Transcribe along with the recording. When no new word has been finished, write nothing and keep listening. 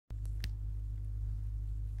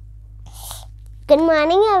Good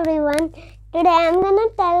morning, everyone. Today I'm gonna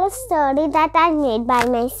tell a story that I made by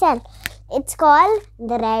myself. It's called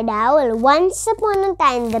The Red Owl. Once upon a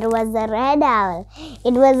time, there was a red owl.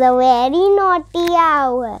 It was a very naughty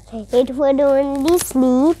owl. It would only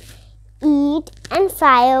sleep, eat, and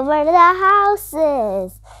fly over the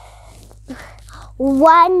houses.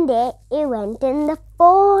 One day, it went in the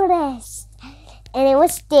forest, and it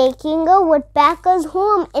was taking a woodpecker's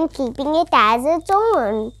home and keeping it as its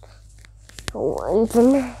own. And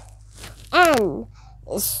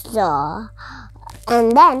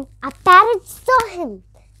then a parrot saw him,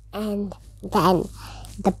 and then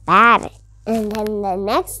the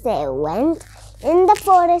next day went in the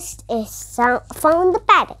forest and found the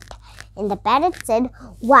parrot, and the parrot said,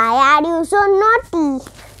 "Why are you so naughty?"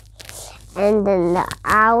 And then the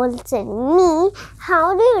owl said, "Me?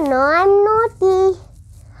 How do you know I'm naughty?"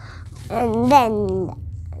 And then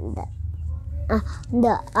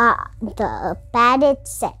the parrot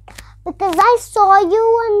said, "Because I saw you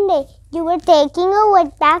one day. You were taking a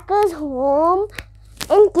woodpecker's home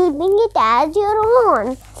and keeping it as your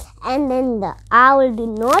own." And then the owl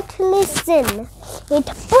did not listen. It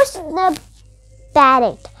pushed the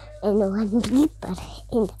parrot and went deeper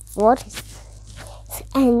in the forest.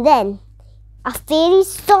 And then a fairy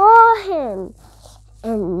saw him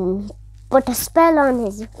and put a spell on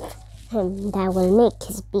him that will make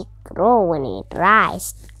his beak grow when he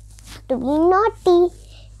tries to be naughty.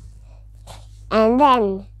 And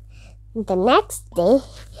then the next day,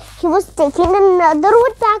 he was taking another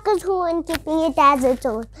woodpecker's home and keeping it as its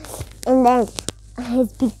own. And then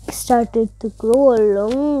his beak started to grow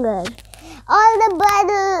longer. All the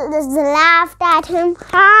birds laughed at him.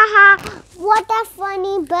 "Ha ha! What a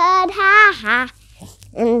funny bird! Ha ha!"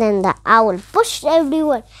 And then the owl pushed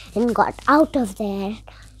everyone and got out of there.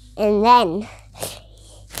 And then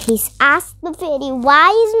he asked the fairy, "Why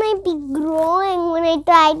is my beak growing when I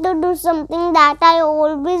try to do something that I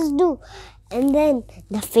always do?" And then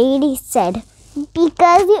the fairy said,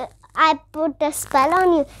 "Because I put a spell on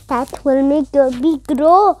you that will make your beak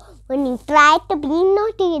grow when you try to be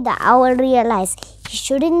naughty." The owl realized he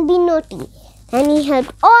shouldn't be naughty, and he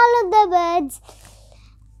helped all of the birds.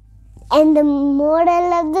 And the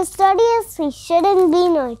moral of the story is we shouldn't be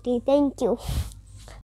naughty. Thank you.